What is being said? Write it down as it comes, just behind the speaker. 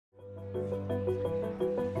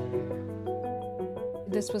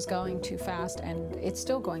This was going too fast, and it's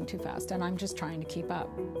still going too fast, and I'm just trying to keep up.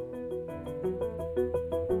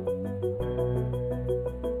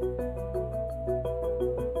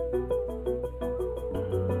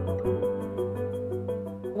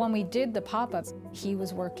 When we did the pop-ups, he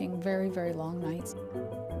was working very, very long nights.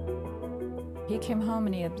 He came home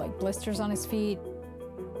and he had like blisters on his feet.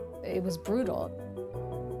 It was brutal.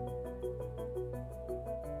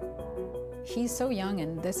 He's so young,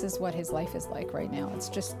 and this is what his life is like right now. It's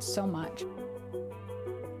just so much.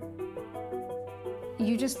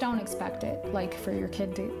 You just don't expect it, like for your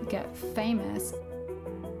kid to get famous.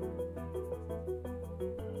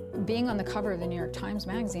 Being on the cover of the New York Times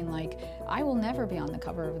Magazine, like, I will never be on the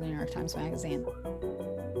cover of the New York Times Magazine.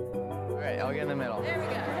 All right, I'll get in the middle. There we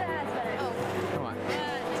go. That's better. Oh. Come on. 1,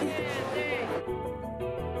 2, 3.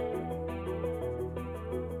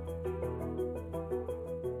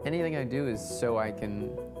 Anything I do is so I can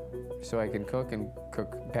cook and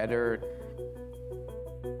cook better.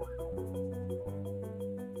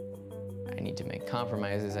 I need to make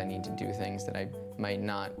compromises. I need to do things that I might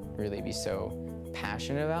not really be so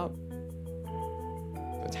passionate about.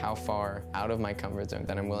 It's how far out of my comfort zone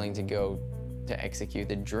that I'm willing to go to execute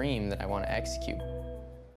the dream that I want to execute.